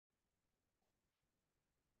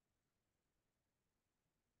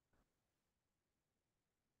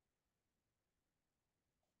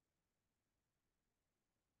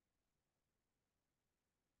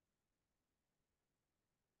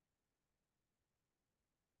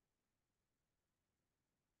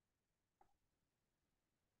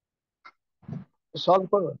Solve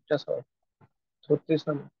করো এটা solve. 36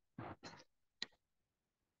 নম্বর।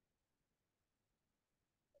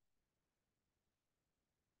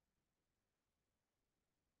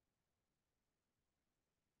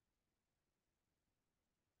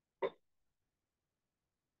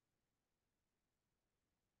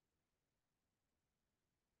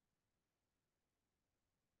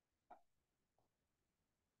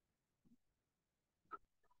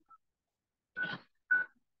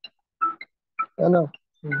 তাই না?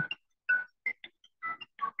 হুম।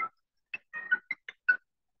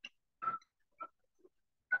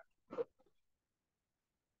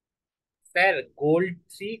 স্যার, গোল্ড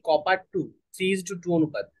 3, কপার 2, 3:2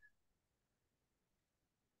 অনুপাত।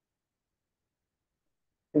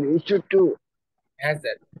 Issue two. হ্যাঁ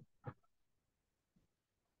স্যার।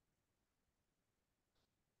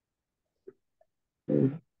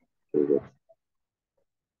 ঠিক আছে।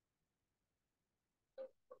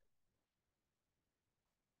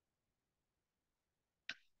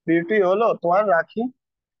 বিউটি হলো তোমার, রাখি।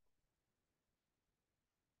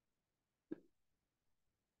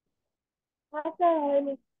 আচ্ছা,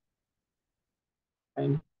 হয়নি।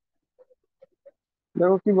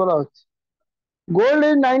 দেখো কি বলা হচ্ছে, gold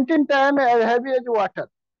is 19 time heavy age water.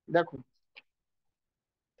 দেখো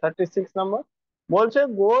 36 নম্বর বলছে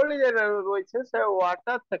গোল্ড যে রয়েছে সে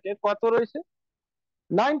ওয়াটার থেকে কত রয়েছে,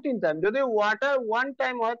 19 টাইম। যদি ওয়াটার 1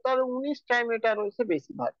 টাইম হয় তাহলে 19 টাইম এটা রয়েছে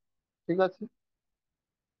বেশি ভার। ঠিক আছে।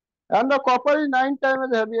 And the copper is 9 time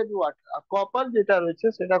age heavy age water. R copper যেটা রয়েছে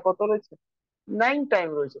সেটা কত রয়েছে, 9 টাইম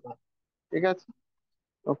রয়েছে ভার। ঠিক আছে।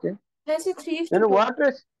 ওকে। হ্যাঁ, সে three is to in two what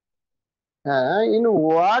race, হ্যাঁ, in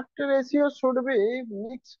what ratio should be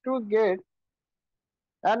mix to get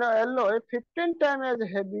an alloy 15 time age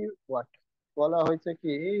heavy water. বলা হয়েছে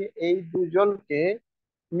কি এই দুজনকে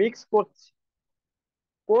মিক্স করছি,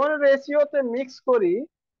 কোন রেশিওতে মিক্স করি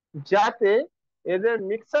যাতে এদের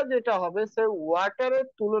মিক্সার যেটা হবে সে ওয়াটারের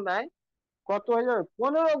তুলনায় কত হয়ে যাবে,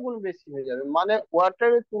 15 গুণ বেশি হয়ে যাবে। মানে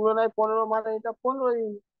ওয়াটারের তুলনায় 15 মানে এটা 15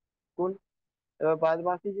 গুণ। এবার বাদ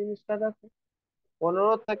বাকি জিনিসটা দেখো,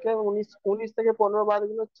 15 থেকে 19, 19 থেকে 15 বাদ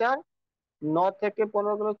গেল 4, 9 থেকে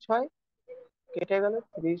 15 গেল 6, কেটে গেল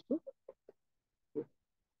 3:2।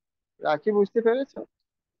 রাখি, বুঝতে পেরেছো?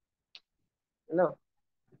 হ্যালো,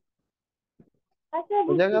 আচ্ছা,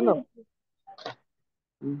 বোঝা বুঝতে গেল? পেরেছি।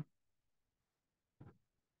 হুম।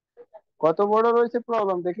 কত বড় রয়েছে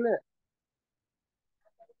প্রবলেম দেখলে?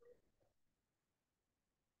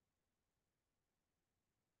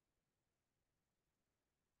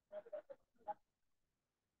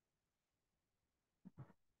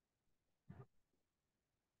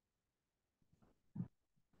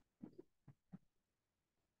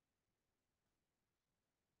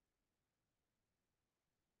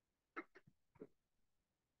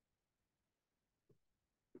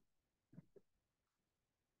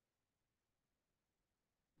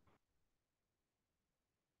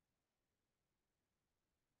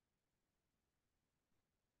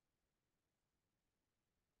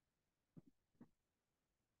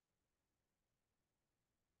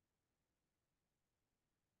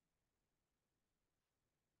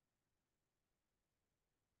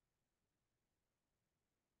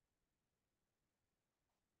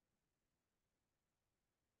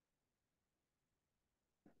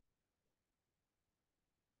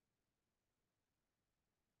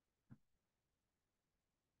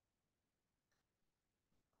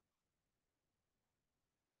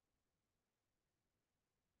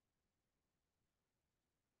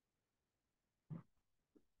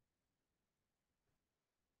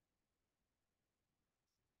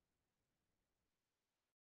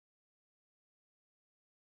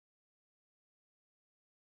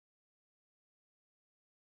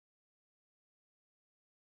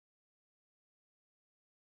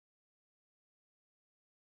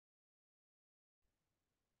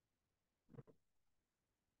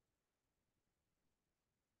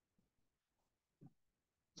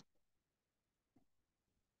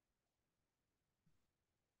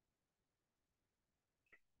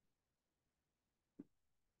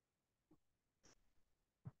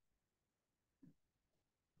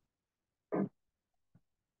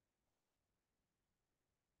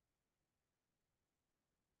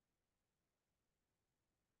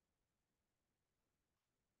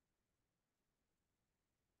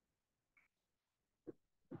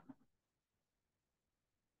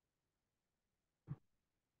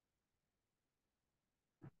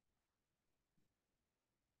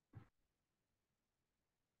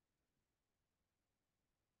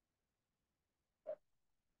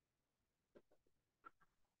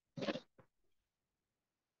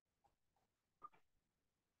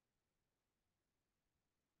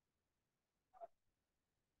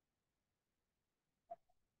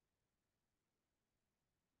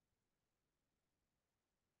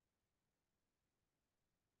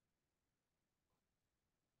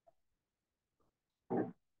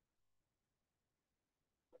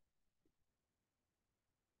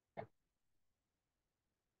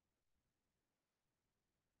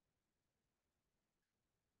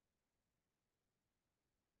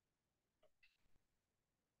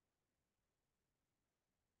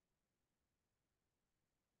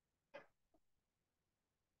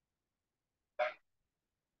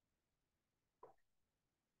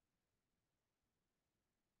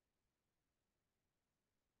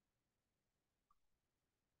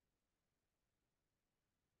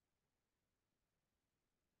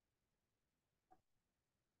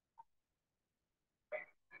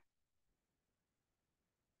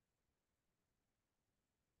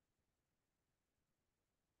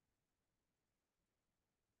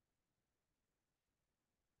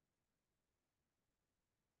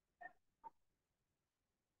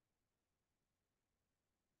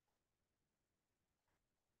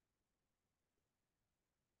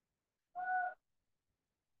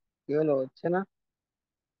 কি হলো, হচ্ছে না?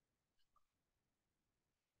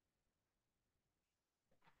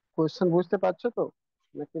 क्वेश्चन बुझते पाরছো তো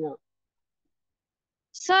নাকি না?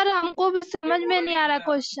 सर हमको भी समझ में नहीं आ रहा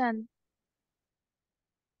क्वेश्चन।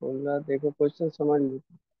 बोल रहा देखो क्वेश्चन समझ लो।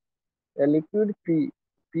 लिक्विड पी,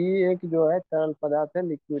 पी एक जो है तरल पदार्थ है,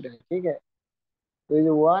 लिक्विड है, ठीक है। तो ये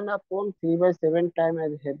 1/3/7 time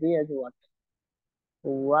as heavy as water. तो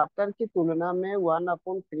वाटर की तुलना में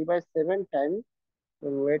 1/3/7 टाइम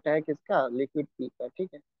वेट है किसका, लिक्विड पी का,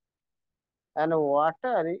 ठीक है। And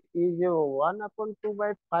water is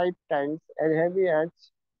 1/2/5 times as heavy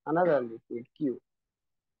as another liquid Q.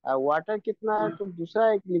 Water कितना है, तो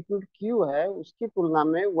दूसरा एक लिक्विड क्यू है, उसकी तुलना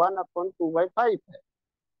में 1/2/5 है।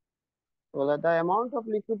 बोला the amount of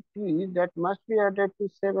liquid P that must be added to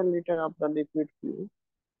 7 litre of the liquid Q.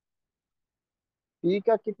 P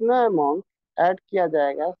का कितना अमाउंट ऐड किया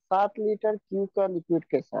जाएगा 7 लीटर क्यू का लिक्विड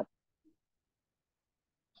के साथ,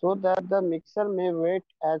 सो दैट द मिक्सर में wait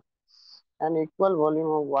as an equal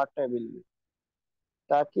volume of water will be.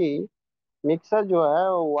 ताकि mixer जो है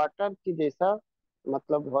वो वाटर की जैसा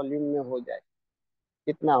मतलब वॉल्यूम में हो जाए,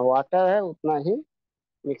 कितना वाटर है उतना ही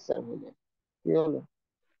मिक्सर हो जाए। ये बोलो,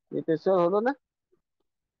 वितेश्वर হলো না?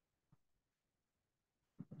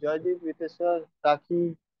 জয়দীপ, বিতেশ্বর, রাখি,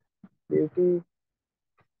 বিউটি,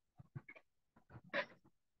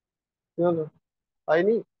 কি হলো,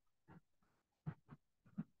 হয়নি?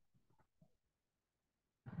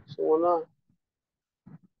 সুমনা,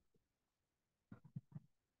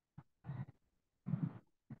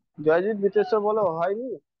 জয়দীপ, বিতেশ্বর বলো, হয়নি?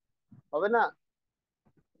 হবে না?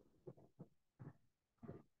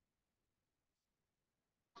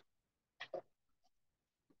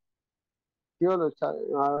 কি হলো,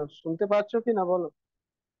 শুনতে পাচ্ছ কি না বলো?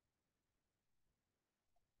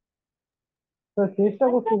 স্যার চেষ্টা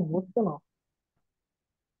করছি, হচ্ছে না।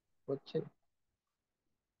 হচ্ছে না?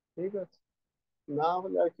 ঠিক আছে, না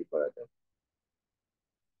হলে আর কি করা যায়।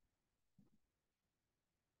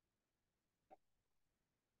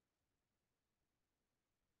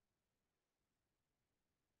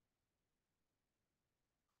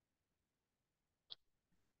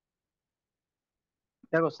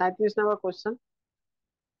 দেখো 37 নম্বর কোশ্চেন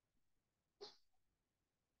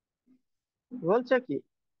বলছে কি,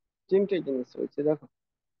 তিনটে জিনিস রয়েছে দেখো।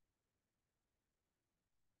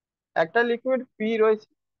 একটা লিকুইড পি রয়েছে,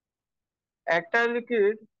 একটা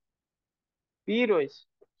লিকুইড পি রয়েছে,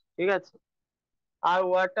 ঠিক আছে। আর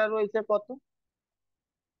ওয়াটার রয়েছে কত,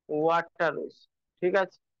 ওয়াটার রয়েছে, ঠিক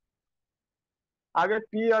আছে। আগে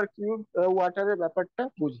পি আর কিউ ওয়াটারের ব্যাপারটা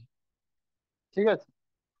বুঝি, ঠিক আছে।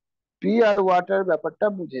 পি আর ওয়াটার ব্যাপারটা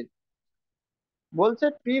বুঝে, বলছে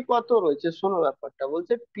পি কত রয়েছে, শোনো ব্যাপারটা,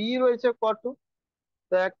 বলছে পি রয়েছে কত।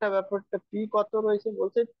 তো একটা ব্যাপারটা পি কত রয়েছে,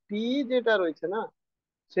 বলছে পি যেটা রয়েছে না,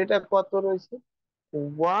 সেটা কত রয়েছে,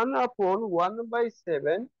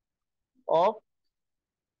 1/1/7 অফ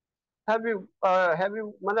হ্যাভি, হ্যাভি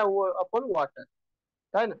মানে আপন ওয়াটার,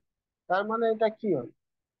 তাই না? তার মানে এটা কি হয়,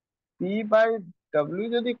 P/W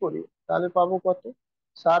যদি করি তাহলে পাবো কত,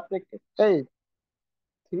 7 থেকে এই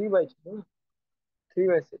 3/6 না,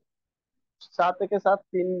 3/6, 7 থেকে 7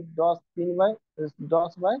 3 10,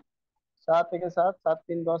 3/10/7 থেকে 7, 7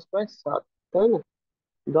 3 10/7, তাই না?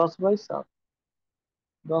 10/7,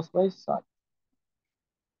 10/7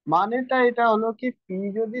 মানেটা এটা হলো কি, পি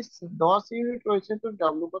যদি 10 ইউনিট রয়েছে তো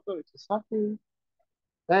ডাব্লু কত রয়েছে, 7 ইউনিট,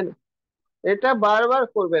 তাই না? এটা বারবার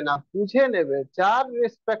করবে না, বুঝে নেবে, যার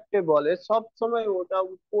রেসপেক্টে বলে সব সময় ওটা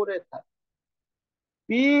উপরে থাকে।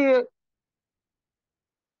 পি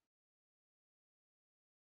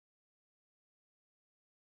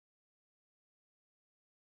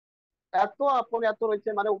এত আপন এত রয়েছে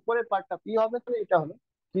মানে উপরের পার্টটা পি হবে, তো এটা হলো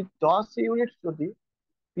কি 10 ইউনিট যদি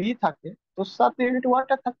পি থাকে তো 7 ইউনিট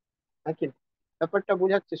ওয়াটার থাকে নাকি না? ব্যাপারটা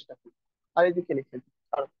বোঝার চেষ্টা করি। আর এদিকে লিখে দিই,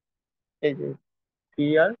 কারণ এই যে পি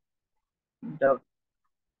আর ডাব্লিউ,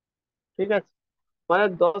 ঠিক আছে। মানে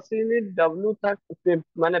 10 ইউনিট ডাব্লিউ থাকবে,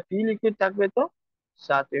 মানে পি লিকুইড থাকবে, তো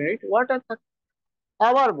 7 ইউনিট ওয়াটার থাকবে।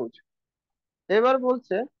 আবার বুঝো, এবার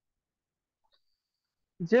বলছে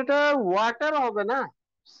যেটা ওয়াটার হবে না,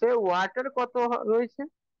 সে ওয়াটার কত রয়েছে,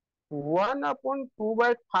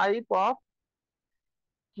 1/2/5 অফ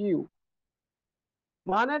কিউ।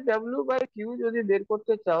 মানে W/Q যদি বের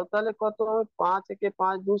করতে চাও তাহলে কত হবে, 5 × 5 =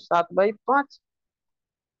 5 2 7/5।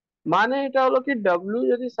 মানে এটা হলো কি, W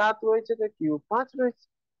যদি 7 রয়েছে তো কিউ 5 রয়েছে।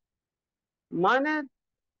 মানে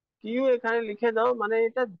কিউ এখানে লিখে দাও, মানে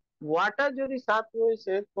এটা ওয়াটার যদি 7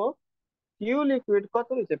 রয়েছে তো কিউ লিকুইড কত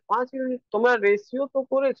রয়েছে, 5 ইউনিট। তোমরা রেশিও তো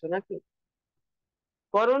করেছো নাকি,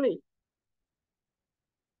 করনি?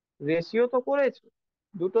 রেশিও তো করেছো,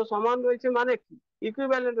 দুটো সমান রয়েছে মানে কি,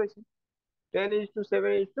 ইকুইভ্যালেন্ট রয়েছে,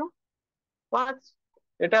 10:7:5। 5।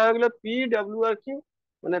 এটা হয়ে গেলো পি ডাব্লিউ আর কিউ,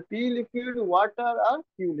 মানে পি লিকুইড ওয়াটার আর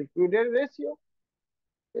কিউ লিকুইডের রেশিও।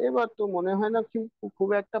 এবার তো মনে হয় না কিউ খুব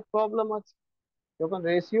একটা প্রবলেম আছে, যখন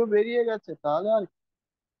রেশিও বেরিয়ে গেছে তাহলে আর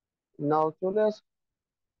নাও চলে আসে।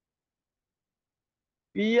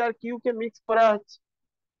 পি আর কিউ কে মিক্স করা হচ্ছে।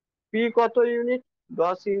 পি কত ইউনিট?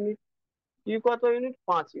 10 ইউনিট। কিউ কত ইউনিট?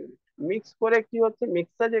 5 ইউনিট। মিক্স করে কি হচ্ছে,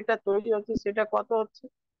 মিক্সার যেটা তৈরি হচ্ছে সেটা কত হচ্ছে,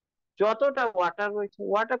 যতটা ওয়াটার রয়েছে,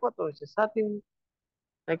 ওয়াটার কত হয়েছে? 7 ইউনিট,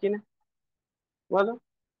 নাকি না? বলো,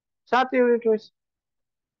 7 ইউনিট হয়েছে।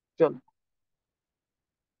 চলো,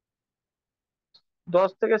 10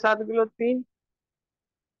 থেকে 7 গেল 3,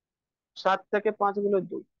 7 থেকে 5 গেল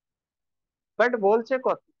 2। বাট বলছে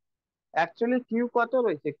কত? অ্যাকচুয়ালি কিউ কত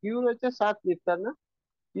রয়েছে? কিউ রয়েছে 7 লিটার না?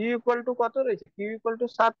 কিউ ইকুয়াল টু কত রয়েছে? কিউ ইকুয়াল টু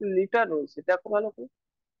 7 লিটার রয়েছে, দেখো ভালো করে।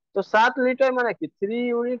 তো 7 লিটার মানে কি? 3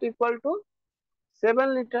 unit equal to 7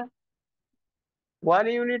 litre. 1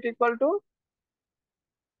 unit equal to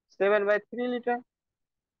 7/3 litre.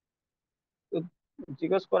 তো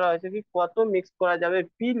জিজ্ঞেস করা হয়েছে কি কত মিক্স করা যাবে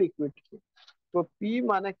পি লিকুইড কে। তো পি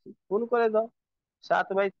মানে কি, গুণ করে দাও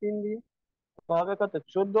 7/3 দিয়ে। তো হবে কত?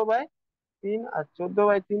 14/3। আর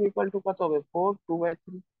 14/3 ইকুয়াল টু কত হবে? 4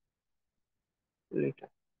 2/3 লিটার।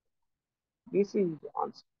 This is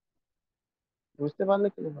answer. বুঝতে পারলে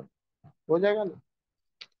কি না? বোঝা গেল?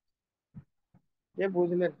 যে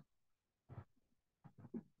বুঝলেন,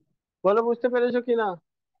 বলো বুঝতে পেরেছো কিনা?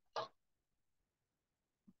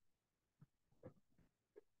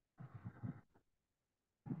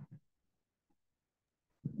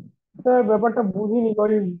 স্যার ব্যাপারটা বুঝিনি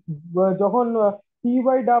ওই যখন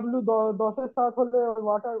P/W 10-এর 7 হলে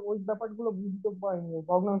ওয়াটার ওই ব্যাপারগুলো বুঝতে পারিনি,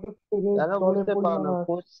 ভগ্নাংশ থেকে কেন জলের বুঝতে পারো পরিমাণ না? আর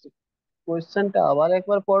কোশ্চেনটা আবার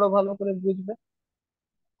একবার পড়ো, ভালো করে বুঝবে।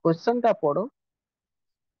 কোশ্চেনটা পড়ো।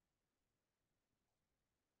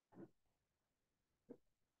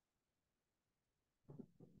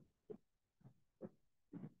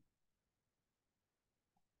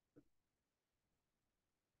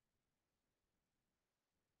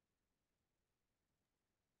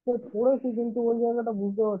 পড়েছি, কিন্তু ওই জায়গাটা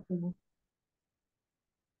বুঝতে পারছি না।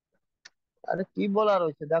 আরে কি বলা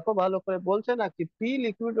রয়েছে দেখো ভালো করে, বলছে না কি পি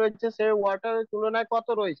লিকুইড রয়েছে সে ওয়াটারের তুলনায় কত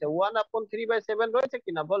রয়েছে? 1/3/7 রয়েছে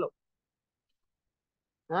কিনা বলো?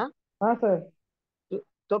 হ্যাঁ। হ্যাঁ স্যার। তো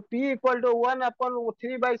তো P equal to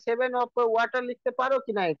 1/3/7 of water লিখতে পারো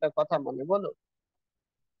কিনা, এটা কথা মনে বলো।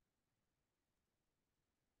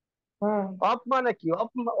 হ্যাঁ। অফ মানে কি? অফ,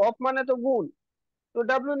 অফ মানে তো গুণ। তো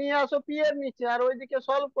ডাব্লিউ নিয়ে আসো পি এর নিচে, আর ওইদিকে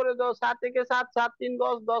সলভ করে দাও। 7 একে 7, 7 3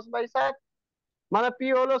 10, 10/7। মানে পি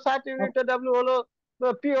হলো 7 ইউনিট, ডাব্লিউ হলো,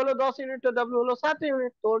 পি হলো 10 ইউনিট, ডাব্লিউ হলো 7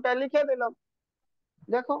 ইউনিট। তো ওটা লিখে দিলাম।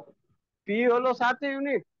 দেখো, পি হলো 7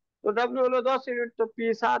 ইউনিট, তো ডাব্লিউ হলো 10 ইউনিট। তো পি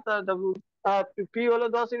 7 আর ডাব্লিউ, পি হলো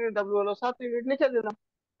 10 ইউনিট, ডাব্লিউ হলো 7 ইউনিট, লিখে দিলাম।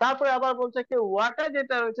 তারপরে আবার বলছে কি ওয়াটার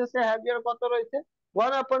যেটা রয়েছে সে হ্যাভিয়ার কত রয়েছে?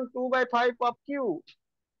 1/2/5 অফ কিউ।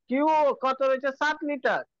 কিউ কত রয়েছে? 7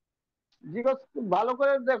 লিটার। জিজ্ঞেস, ভালো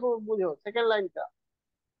করে দেখো, বুঝো সেকেন্ড লাইনটা।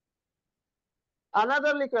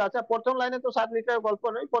 আনাদার লিখে, আচ্ছা প্রথম লাইনে তো 7 লিটার গল্প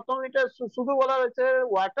নেই, প্রথম লিটার শুধু বলা রয়েছে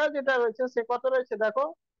ওয়াটার যেটা রয়েছে সে কত রয়েছে দেখো।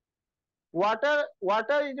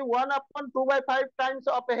 Water is 1/2/5 times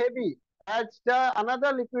of heavy as the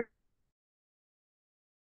another liquid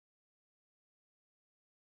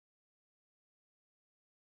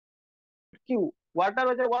Q. Water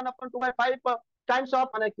হচ্ছে 1/2/5 টাইমস অফ,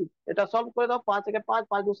 মানে কি এটা সলভ করে দাও। 5 একে 5,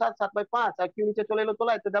 5 2 7, 7/5। আর কিউ নিচে চলে এলো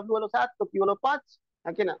তোলায়, তো ডাব্লিউ হলো 7, তো কিউ হলো 5,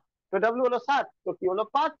 নাকি না? তো ডাব্লিউ হলো 7, তো কিউ হলো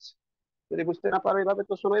 5। যদি বুঝতে না পারো এইভাবে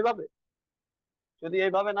তো শোনো এইভাবে, যদি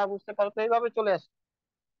এইভাবে না বুঝতে পারো তো এইভাবে চলে আসো।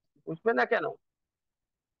 বুঝবে না কেন?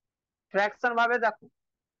 ফ্র্যাকশন ভাবে দেখো।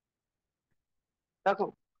 দেখো,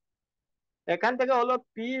 এখান থেকে হলো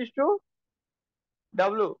P is to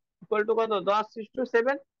W equal to কত?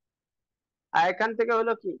 10:7। আর এখান থেকে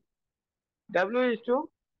হলো কি W is to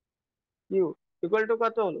Q equal to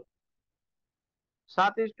কত হলো?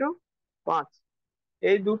 7:5।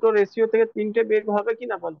 এই দুটো রেশিও থেকে তিনটে বের হবে কি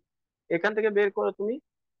না বলো? এখান থেকে বের করো তুমি।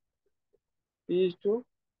 P is to,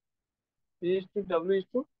 P is to W is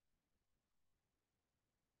to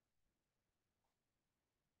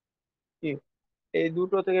Q, এই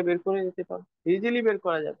দুটো থেকে বের করে নিতে পারো, ইজিলি বের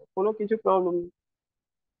করা যাবে, কোনো কিছু প্রবলেম নেই।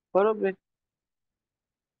 করো বের।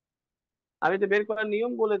 আমি তো বের করার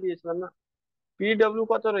নিয়ম বলে দিয়েছিলাম না। পি ডাব্লিউ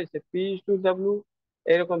কত রয়েছে? পি ইস টু ডাব্লিউ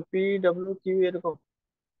এরকম, পি ডাব্লিউ কিউ এরকম।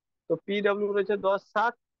 তো পি ডাব্লিউ রয়েছে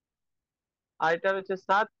 10-7, আর এটা রয়েছে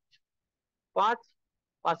 7-5।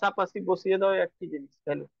 পাশাপাশি বসিয়ে দাও একই জিনিস,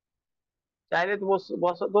 তাহলে চাইলে তো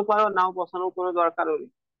বসাতে পারো, নাও বসানোর কোনো দরকারও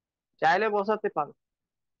নেই। চাইলে বসাতে পারো,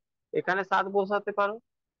 এখানে 7 বসাতে পারো,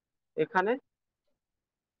 এখানে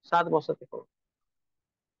 7 বসাতে পারো।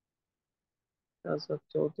 চার সাত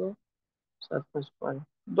 14, 7 5 5।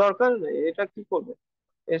 দরকার নেই, এটা কি করবে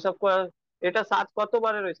এসব এটা 7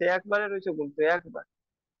 কতবারে রয়েছে? একবারে রয়েছে, গুনতে একবার।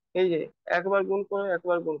 এই যে একবার গুণ করে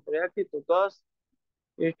একবার গুণ করে একই তো,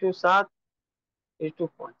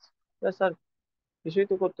 10:7:5। ব্যাস, আর কিছুই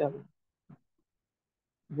তো করতে হবে না।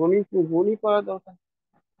 গুণই গুণই করা দরকার।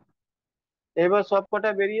 এবার সব কটা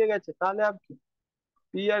বেরিয়ে গেছে, তাহলে আর কি,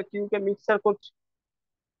 পি আর কিউ কে মিক্সার করছে।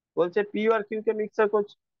 বলছে পি আর কিউ কে মিক্সার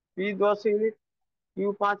করছে। P 10 unit, Q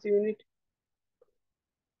 5 unit,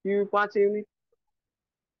 Q 5 unit,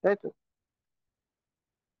 তাই তো।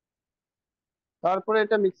 তারপরে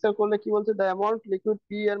এটা মিক্সার করলে কি বলছে, the amount liquid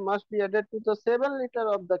P R must be added to the 7 litre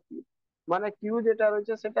of the Q. মানে কিউ যেটা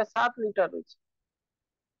রয়েছে সেটা 7 লিটার রয়েছে,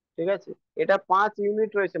 ঠিক আছে। এটা 5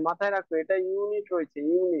 ইউনিট রয়েছে, মাথায় রাখো, এটা ইউনিট রয়েছে,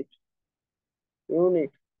 ইউনিট,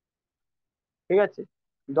 ইউনিট, ঠিক আছে।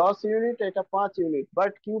 10 ইউনিট, এটা 5 ইউনিট,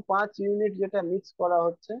 বাট কিউ 5 ইউনিট যেটা মিক্স করা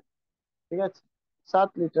হচ্ছে, ঠিক আছে, 7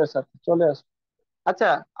 লিটার সাথে চলে আসবে। আচ্ছা,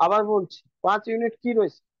 আবার বলছি, 5 ইউনিট কি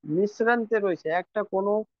রয়েছে, মিশ্রান্তে রয়েছে। একটা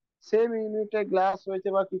কোনো সেম ইউনিটের গ্লাস রয়েছে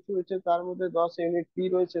বা কিছু রয়েছে, তার মধ্যে 10 ইউনিট পি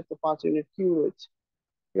রয়েছে, তো 5 ইউনিট কিউ রয়েছে,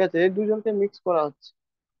 ঠিক আছে। এই দুজনকে মিক্স করা হচ্ছে।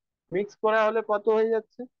 মিক্স করা হলে কত হয়ে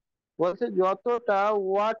যাচ্ছে, বলছে যতটা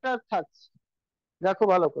ওয়াটার থাকছে, দেখো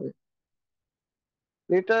ভালো করে,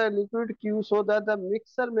 liter liquid Q so that the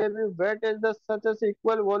mixture may be wet as the such as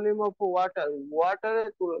equal volume of water.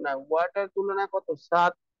 Water তুলনায় কত,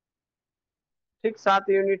 7, ঠিক 7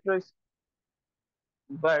 ইউনিট রয়েছে।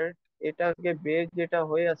 বাট এটাকে বের যেটা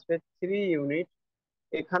হয়ে আসবে 3 ইউনিট,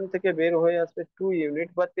 এখান থেকে বের হয়ে আসবে 2 ইউনিট,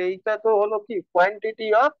 বাট এইটা তো হলো কি quantity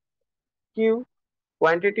of Q.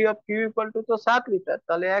 Quantity of Q equal to তো 7 লিটার,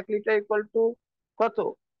 তাহলে 1 লিটার ইকুয়াল টু কত,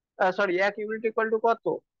 সরি 1 ইউনিট ইকুয়াল টু কত,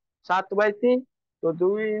 7/3। তো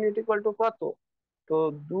 2 ইউনিট ইকুয়াল টু কত, তো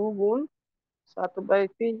 2 গুণ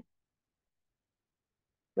 7/3,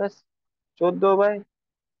 ব্যাস,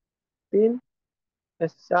 14/3,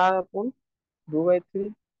 ব্যাস, 4/2/3।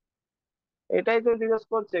 এটাই তো জিজ্ঞেস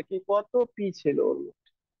করছে কি কত পি ছিল ওর মধ্যে।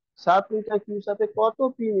 7 লিটার কিউর সাথে কত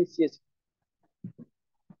পি মিশিয়েছে,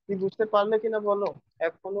 কি বুঝতে পারলে কিনা বলো,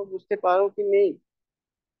 এখনো বুঝতে পারো কি নেই?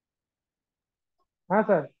 হ্যাঁ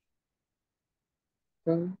স্যার।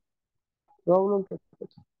 প্রবলেম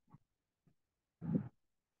কোথায়?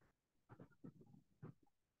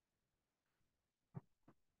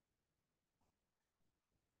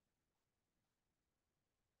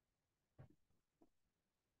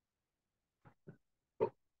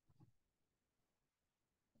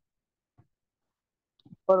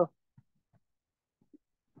 করো।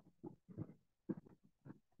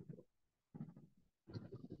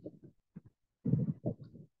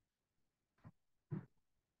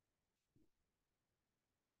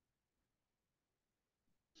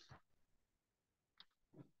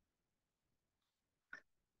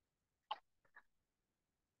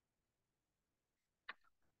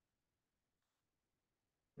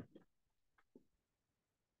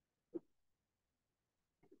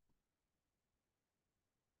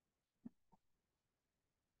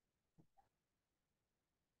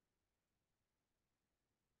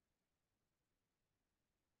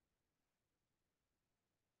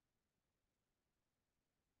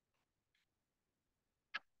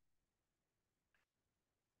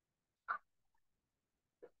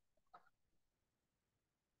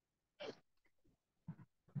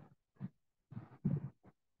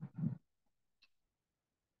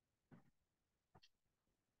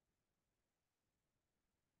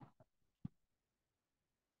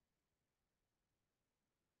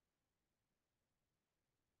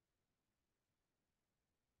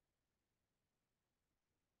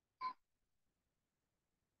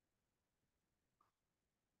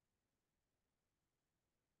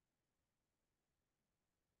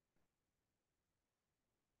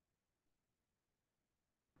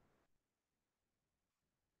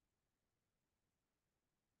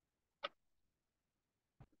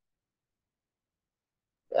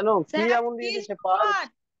 কেন, কি Sir, এমন দিয়ে please দিচ্ছে do per? not.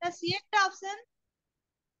 The select option.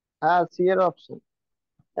 হ্যাঁ, সি এর অপশন।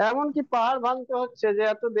 এমন কি পাহাড় ভাঙতে হচ্ছে যে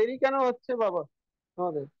এত দেরি কেন হচ্ছে বাবা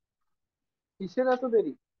তোমাদের, কিসের এত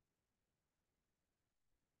দেরি?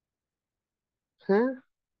 হ্যাঁ,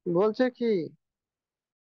 বলছে কি,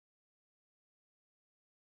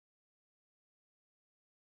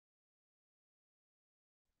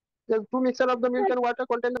 two mixer of the milk and water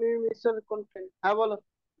content mixer content, হ্যাঁ বলো।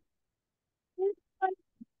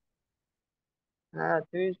 হ্যাঁ,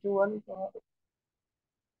 3:1 তো হবে।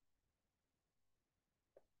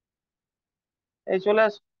 এই চলে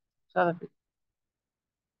আস সারাপি।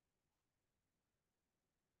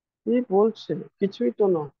 কি বলছে, কিছুই তো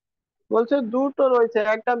না। বলছে দুটো রয়েছে,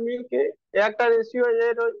 একটা মিল্কে, একটা রেশিও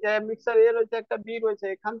এ মিক্সার এ রয়েছে, একটা বি রয়েছে,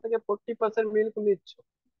 এখান থেকে 40% মিল্ক নিচ্ছ,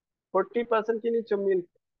 40% কি নিচ্ছ মিল্ক,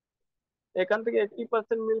 এখান থেকে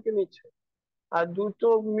 80% মিল্ক নিচ্ছ, আর দুটো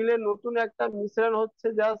মিলে নতুন একটা মিশ্রণ হচ্ছে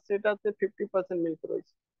যা সেটাতে 50% মিল্ক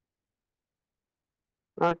রয়েছে।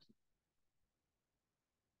 আচ্ছা,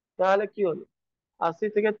 তাহলে কি হলো? 80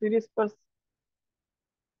 থেকে 30%,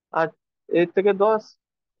 আর এর থেকে 10,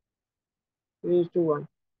 3:1,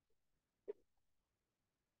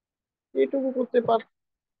 এইটুকু করতে পার,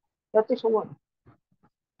 এত সময়।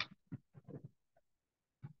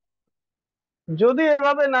 যদি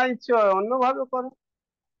এভাবে না ইচ্ছে হয় অন্যভাবে করো,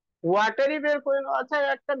 ওয়াটারই বের করে নাও। আচ্ছা,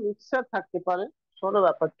 একটা মিক্সার থাকতে পারে, শোনো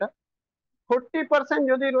ব্যাপারটা, 40%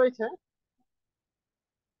 যদি রয়েছে,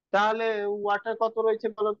 তাহলে ওয়াটার কত রয়েছে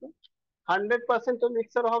বলো তো? 100% তো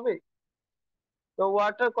মিক্সার হবে, তো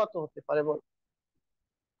ওয়াটার কত হতে পারে বল?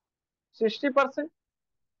 60%।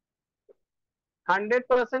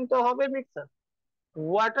 100% তো হবে মিক্সার,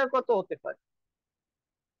 ওয়াটার কত হতে পারে?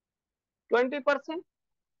 20%।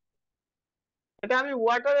 এটা আমি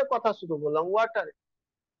ওয়াটারের কথা শুধু বললাম, ওয়াটারে,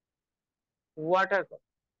 ওয়াটার কথা।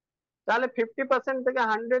 তাহলে 50% থেকে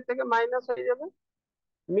 100 থেকে মাইনাস হয়ে যাবে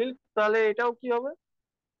মিল্ক, তাহলে এটাও কি হবে?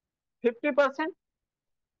 50%।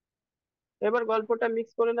 এবার গল্পটা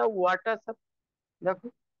মিক্স করে নাও ওয়াটার সাথে। দেখো,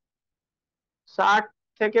 60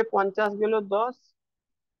 থেকে 50 গেল 10,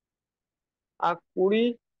 আর 20,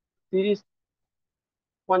 30,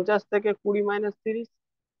 50 থেকে 20 মাইনাস 30,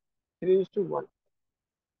 3:1।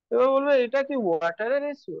 এবার বলবে এটা কি ওয়াটারের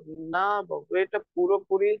রেশিও? না বাবু, এটা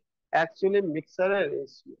পুরোপুরি অ্যাকচুয়ালি মিক্সারের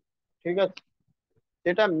রেশিও। ঠিক আছে,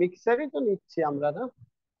 এটা মিক্সারই তো নিচ্ছি আমরা, না?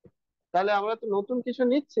 তাহলে আমরা তো নতুন কিছু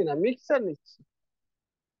নিচ্ছি না, মিক্সার নিচ্ছি।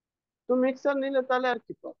 তো মিক্সার নিলে তাহলে আর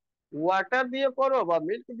কি করো, ওয়াটার দিয়ে করো বা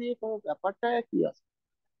মিল্ক দিয়ে করো, ব্যাপারটা কি আছে,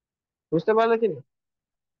 বুঝতে পারলে কি না?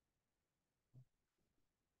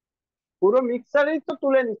 পুরো মিক্সারই তো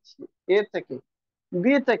তুলে নিচ্ছি এ থেকে,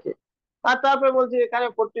 বি থেকে, আর তারপরে বলছি এখানে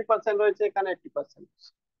 40% রয়েছে, এখানে 80%,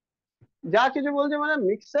 যা কিছু বলছি মানে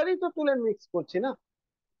মিক্সারই তো তুলে মিক্স করছি না।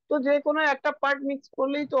 তো যে কোনো একটা পার্ট মিক্স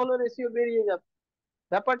করলেই তো হলো, রেশিও বেরিয়ে যাবে,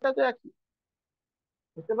 ব্যাপারটা তো একই।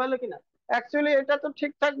 বুঝতে পারলে কিনা? অ্যাকচুয়ালি এটা তো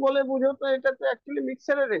ঠিকঠাক বলে বুঝো তো, এটা তো অ্যাকচুয়ালি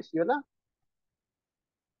মিক্সারের রেশিও, না?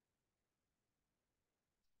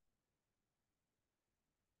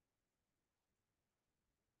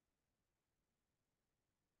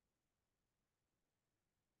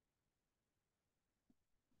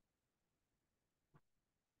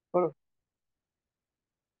 বলো।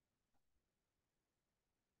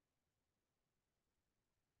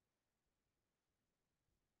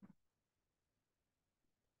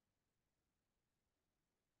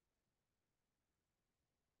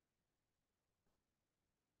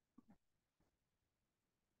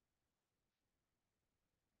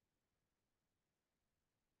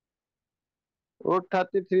 ওর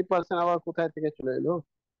 33% আবার কোথায় থেকে চলে এলো?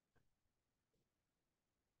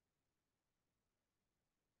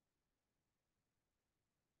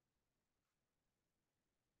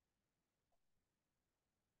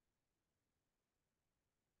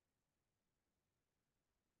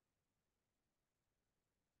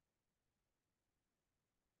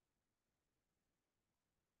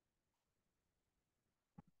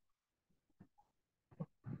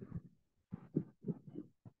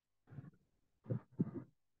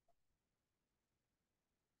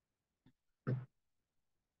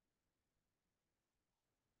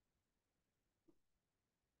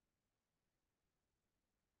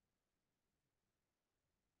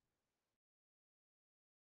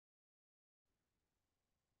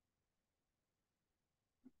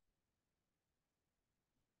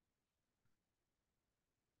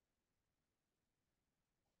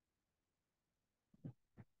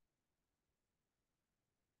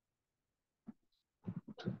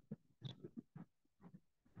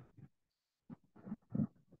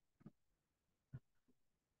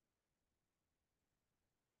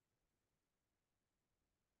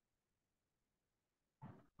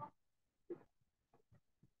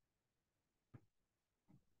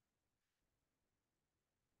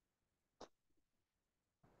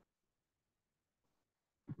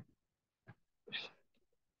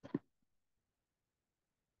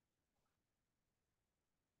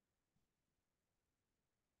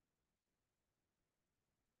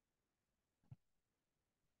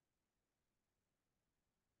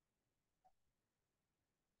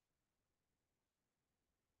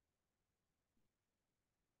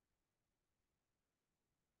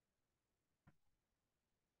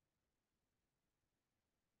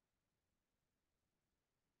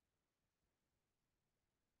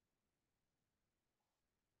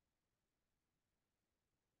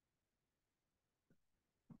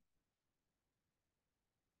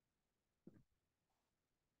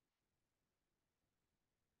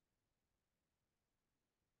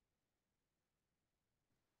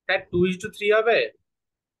 স্যার 2:3 হবে।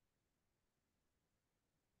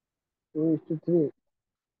 2:3?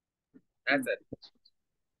 হ্যাঁ স্যার।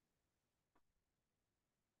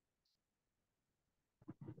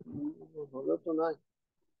 হলো তো নাই।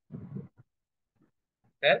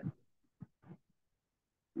 স্যার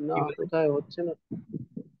না, কি বলেন? কোথায় হচ্ছে না,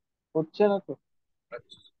 হচ্ছে না তো।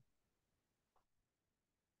 আচ্ছা।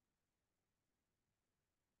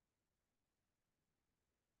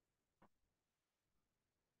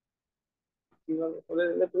 কিভাবে করে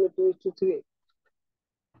নিলে তুমি 2:3?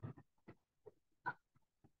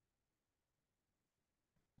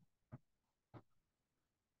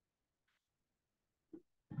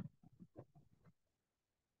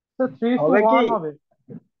 স্যার থ্রি টু হবে কি? ওয়ান হবে।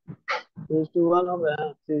 3:1 হবে,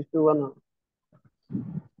 হ্যাঁ 3:1 হবে।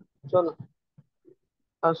 চলো,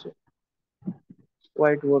 আসো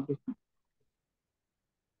হোয়াইট বোর্ডে।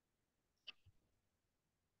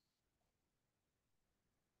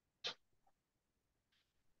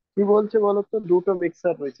 কি বলছে বলো তো? দুটো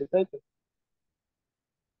মিক্সার রয়েছে তাই তো?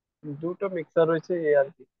 দুটো মিক্সার রয়েছে এ আর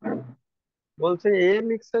কি। বলছে এ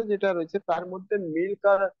মিক্সার যেটা রয়েছে তার মধ্যে মিল্ক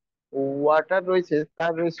আর ওয়াটার রয়েছে,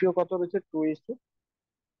 তার রেশিও কত রয়েছে?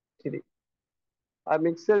 2:3। আর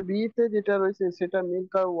মিক্সার বি তে যেটা রয়েছে সেটা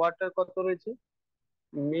মিল্ক আর ওয়াটার কত রয়েছে?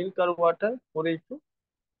 মিল্ক আর ওয়াটার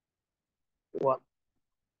 4:1।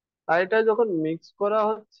 আর এটা যখন মিক্স করা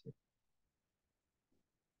হচ্ছে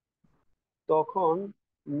তখন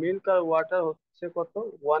মিল্ক আর ওয়াটার হচ্ছে কত?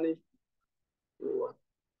 1:1।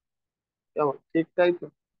 কেমন, ঠিক তাই তো?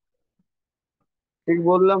 ঠিক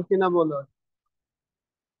বললাম কিনা বলো?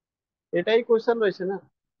 এটাই কোশ্চেন রয়েছে না?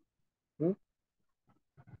 হুম।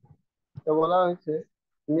 তো বলা হয়েছে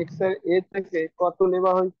মিক্সার এ থেকে কত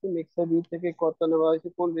নেওয়া হয়েছে, মিক্সার বি থেকে কত নেওয়া হয়েছে,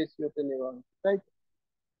 কোন রেশিওতে নেওয়া হয়েছে, তাই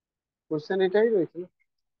কোশ্চেন এটাই রয়েছে না?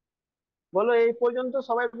 বলো এই পর্যন্ত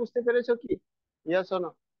সবাই বুঝতে পেরেছো কি? ইয়া শোনো,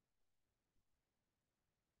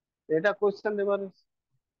 এটা কোশ্চেন দেবার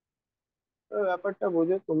ব্যাপারটা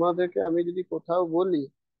বোঝো। তোমাদেরকে আমি যদি কোথাও বলি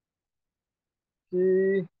কি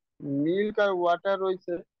মিল্ক আর ওয়াটার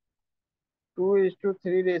রয়েছে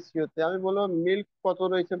 2:3 রেশিওতে, আমি বলবো মিল্ক কত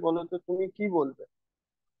রয়েছে বলো তো, তুমি কি বলবে?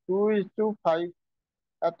 2:5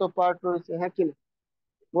 এত পার্ট রয়েছে, হ্যাঁ কিনা?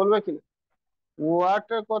 বলবে কিনা?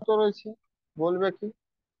 ওয়াটার কত রয়েছে বলবে কি?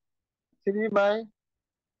 3/5,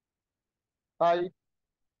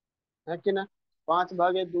 হ্যাঁ কিনা?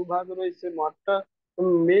 5/2 ভাগ রয়েছে মঠটা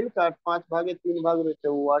মিল্ক, আর 5/3 ভাগ রয়েছে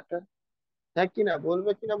ওয়াটার, হ্যাঁ কিনা?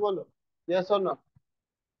 বলবে কিনা বলো? Yes or no?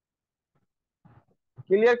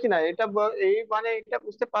 ক্লিয়ার কিনা? এটা এই মানে এটা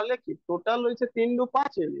বুঝতে পারলে কি টোটাল রয়েছে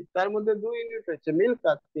 3-5 ইউনিট, তার মধ্যে 2 ইউনিট রয়েছে মিল্ক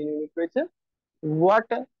আর 3 ইউনিট রয়েছে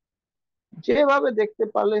ওয়াটার। যেভাবে দেখতে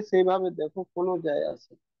পারলে সেইভাবে দেখো, কোনো যায়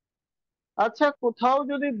আসে না। আচ্ছা, কোথাও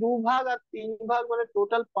যদি 2 ভাগ আর 3 ভাগ মানে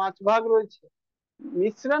টোটাল 5 ভাগ রয়েছে,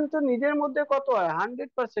 মিশ্রণ তো নিজের মধ্যে কত হয়?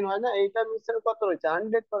 100% হয় না? এইটা মিশ্রণ কত রয়েছে?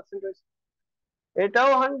 100% রয়েছে। এটাও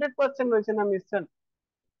 100% রয়েছে না মিশ্রণ?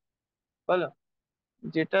 বলো,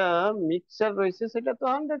 যেটা মিক্সচার রয়েছে সেটা তো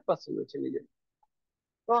 100% রয়েছে নিজের।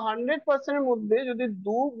 তো 100%-এর মধ্যে যদি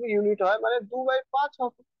 2 ইউনিট হয় মানে 2/5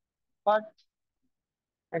 হবে পার্ট।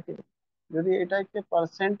 একই। যদি এটাকে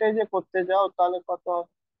পার্সেন্টেজে করতে যাও তাহলে কত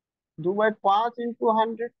হবে? 2/5 ×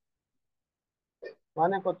 100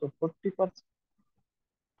 মানে কত? 40%।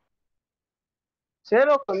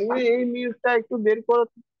 সেরকম এই মিলটা একটু বের করো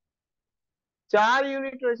তো। 4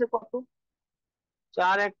 ইউনিট রয়েছে কত?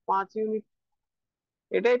 4 × 1 = 5 ইউনিট।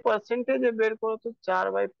 এটাই পার্সেন্টেজে বের করো তো,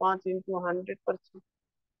 4/5 × 100%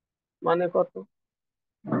 মানে কত?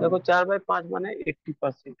 দেখো 4/5 মানে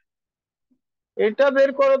 80%। এটা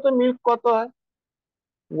বের করো তো মিল্ক কত হয়?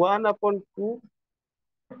 1/2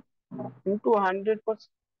 × 100%,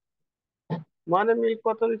 মানে মিল্ক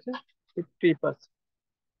কত রয়েছে? 50%।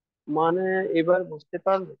 মানে এবার বুঝতে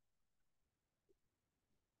পারবে,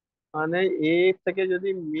 মানে এ থেকে যদি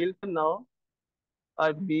মিল্ক নাও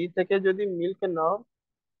আর বি থেকে যদি মিল্ক নাও,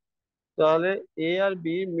 তাহলে এ আর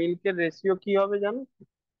বি মিল্কের রেশিও কি হবে জানো?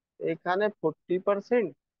 এখানে 40%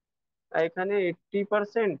 আর এখানে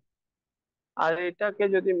 80%। আর এটাকে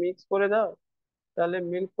যদি মিক্স করে দাও তাহলে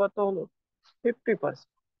মিল্ক কত হলো? 50%।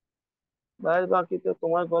 বাদ বাকি তো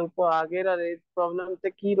তোমার গল্প। আগের আর এই প্রবলেমটা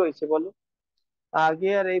কি রয়েছে বলো? আগে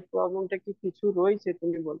আর এই প্রবলেমটা কি কিছু রয়েছে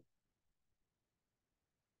তুমি বলো?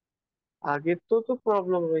 আগের তো তো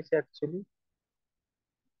প্রবলেম রয়েছে অ্যাকচুয়ালি।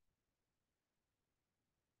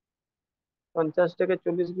 50 থেকে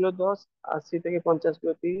 40 গুলো 10, 80 থেকে 50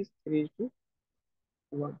 গুলো 30,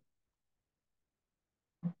 3:1।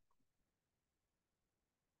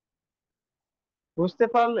 বুঝতে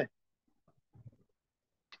পারলে?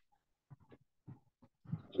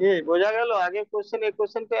 বোঝা গেল? আগের কোশ্চেন এই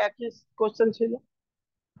কোশ্চেন তো একই কোশ্চেন ছিল।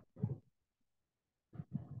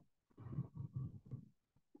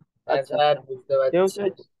 হ্যাঁ আচ্ছা, স্যার বুঝতে কেউ পারছি।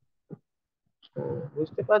 চাইছে,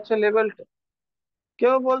 বুঝতে পারছো লেভেলটা?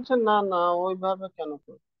 কেউ বলছে না না ওইভাবে কেন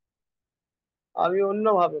করবো, আমি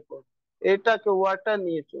অন্যভাবে করবো, এটাকে ওয়াটার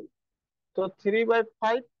নিয়ে চল। তো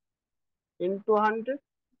 3/5 ইন্টু 100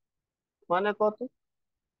 মানে কত?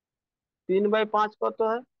 3/5 কত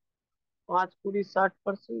হয়? 5 20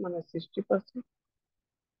 60% মানে 60%।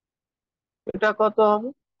 এটা কত হবে?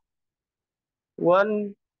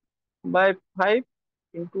 1/5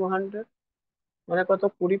 ইন্টু 100 মানে কত?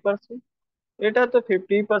 20%। এটা তো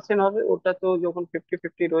 50% হবে, ওটা তো যখন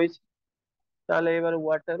 50-50 রয়েছে। তাহলে এবার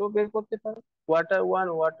ওয়াটারও বের করতে পারো, ওয়াটার 1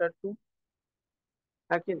 ওয়াটার 2,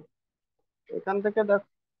 নাকি না? এখান থেকে দেখ,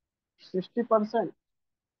 60%,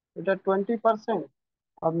 এটা 20%,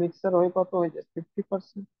 আর মিক্সার হয়ে কত হয়ে যায়?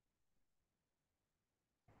 50%।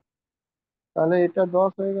 তাহলে এটা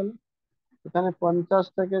 10 হয়ে গেল, এখানে 50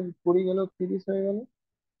 থেকে 20 গেল, 30 হয়ে গেল,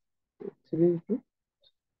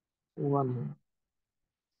 3:1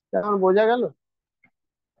 এখন বোঝা গেল?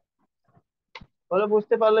 বলো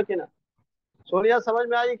বুঝতে পারলে কিনা? सोनिया समझ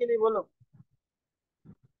में आई कि नहीं, बोलो।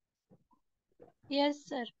 Yes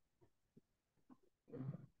sir.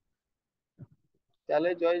 তাহলে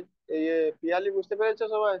জয়, পিয়ালি বুঝতে পেরেছো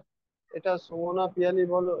সবাই? এটা সোনা পিয়ালি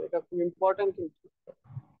বলো, এটা খুব ইম্পর্টেন্ট কিন্তু।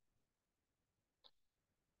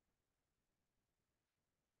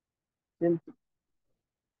 কিন্তু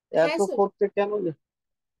হ্যাঁ এত স্যার। করতে কেন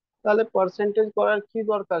তাহলে পার্সেন্টেজ করার কি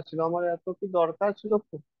দরকার ছিল? আমার এত কি দরকার ছিল?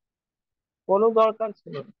 কোনো দরকার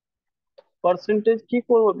ছিল না। পার্সেন্টেজ কি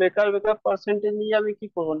করবো? বেকার বেকার পার্সেন্টেজ নিয়ে আমি কি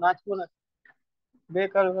করবো? নাচবো না?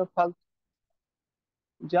 বেকার বেকার ফালতু,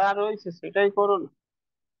 যা রয়েছে সেটাই করো না।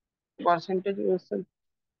 পার্সেন্টেজ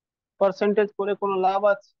পার্সেন্টেজ করে কোনো লাভ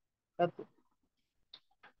আছে? এত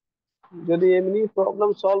যদি এমনি প্রবলেম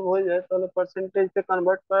সলভ হয়ে যায় তাহলে পার্সেন্টেজে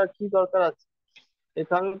কনভার্ট করার কি দরকার আছে?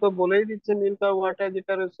 এখানে তো বলেই দিচ্ছে মিল্ক আর ওয়াটার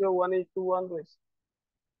যেটা রেশিও 1:1 রয়েছে,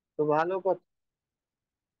 তো ভালো কথা।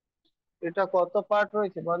 এটা কত পার্ট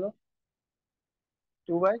রয়েছে বলো?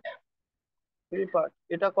 2/3 পার্ট।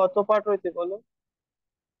 এটা কত পার্ট রয়েছে বলো?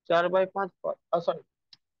 4/5 পার্ট, সরি,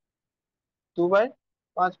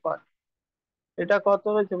 2/5 পার্ট। এটা কত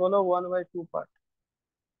রয়েছে বলো? 1/2 পার্ট।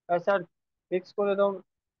 স্যার ফিক্স করে দাও না।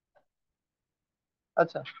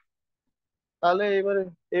 আচ্ছা, তাহলে এবারে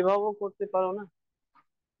এভাবেও করতে পারো না?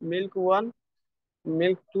 মিল্ক 1,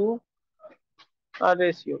 মিল্ক 2, আর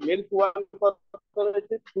রেশিও মিল্ক 1 কত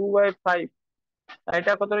রয়েছে? 2/5, আর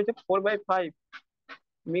এটা কত রয়েছে? 4/5।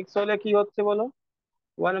 মিক্স হলে কি হচ্ছে বলো?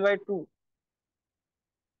 1/2,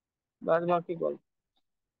 বাদ বাকি গল্প।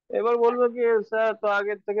 এবার বলবো কি স্যার, তো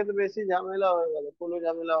আগের থেকে তো বেশি ঝামেলা হয়ে গেল। কোনো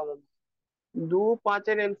ঝামেলা হলো না। 2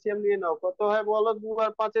 5-এর এলসিএম নিয়ে নাও, কত হয় বলো? 2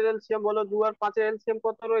 আর 5-এর এলসিএম বলো, 2 আর 5-এর এলসিএম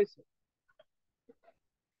কত রয়েছে?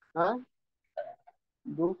 হ্যাঁ,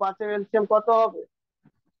 2 5-এর এলসিএম কত হবে?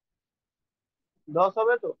 10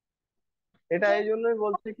 হবে তো? এটা এই জন্যই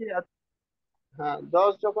বলছি কি হ্যাঁ,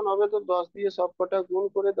 10 যখন হবে তো 10 দিয়ে সব কটা গুণ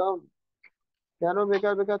করে দাও না। কেন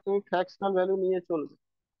বেকার বেকার তুমি ফ্র্যাকশনাল ভ্যালু নিয়ে চলবে?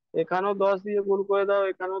 এখানেও 10 দিয়ে গুণ করে দাও,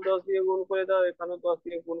 এখানেও 10 দিয়ে গুণ করে দাও, এখানেও 10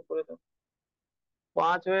 দিয়ে গুণ করে দাও।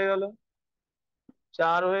 5 হয়ে গেল,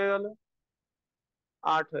 4 হয়ে গেল,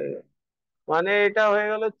 8 হয়ে গেল। মানে এটা হয়ে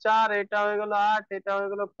গেল 4, এটা হয়ে গেল 8, এটা হয়ে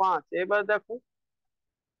গেল 5। এবার দেখো,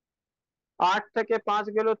 8 থেকে 5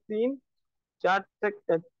 গেল 3, 4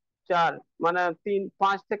 থেকে 4 মানে 3,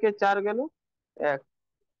 5 থেকে 4 গেল 1।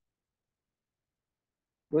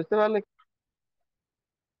 বুঝতে পারলে?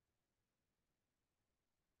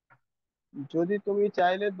 যদি তুমি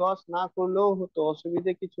চাইলে 10 না করলেও হতো,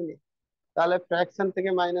 অসুবিধে কিছু নেই। তাহলে ফ্র্যাকশন থেকে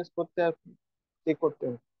মাইনাস করতে আর কি করতে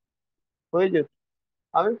হবে, হয়ে যেত।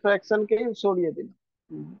 আমি ফ্র্যাকশনকেই সরিয়ে দিলাম,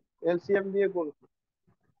 এলসিএম দিয়ে গুণ করি।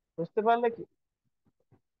 বুঝতে পারলে কি?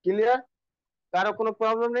 ক্লিয়ার? কারো কোনো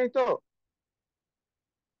প্রবলেম নেই তো?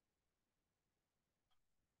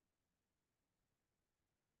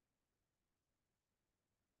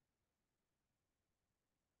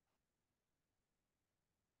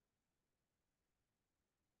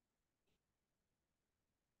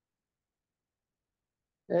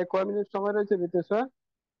 কয় মিনিট সময় রয়েছে বিতেশ্বর?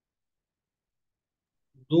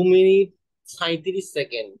 2 মিনিট 37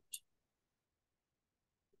 সেকেন্ড।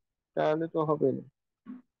 তাহলে তো হবে না।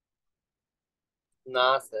 না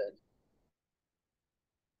স্যার।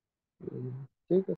 ঠিক আছে।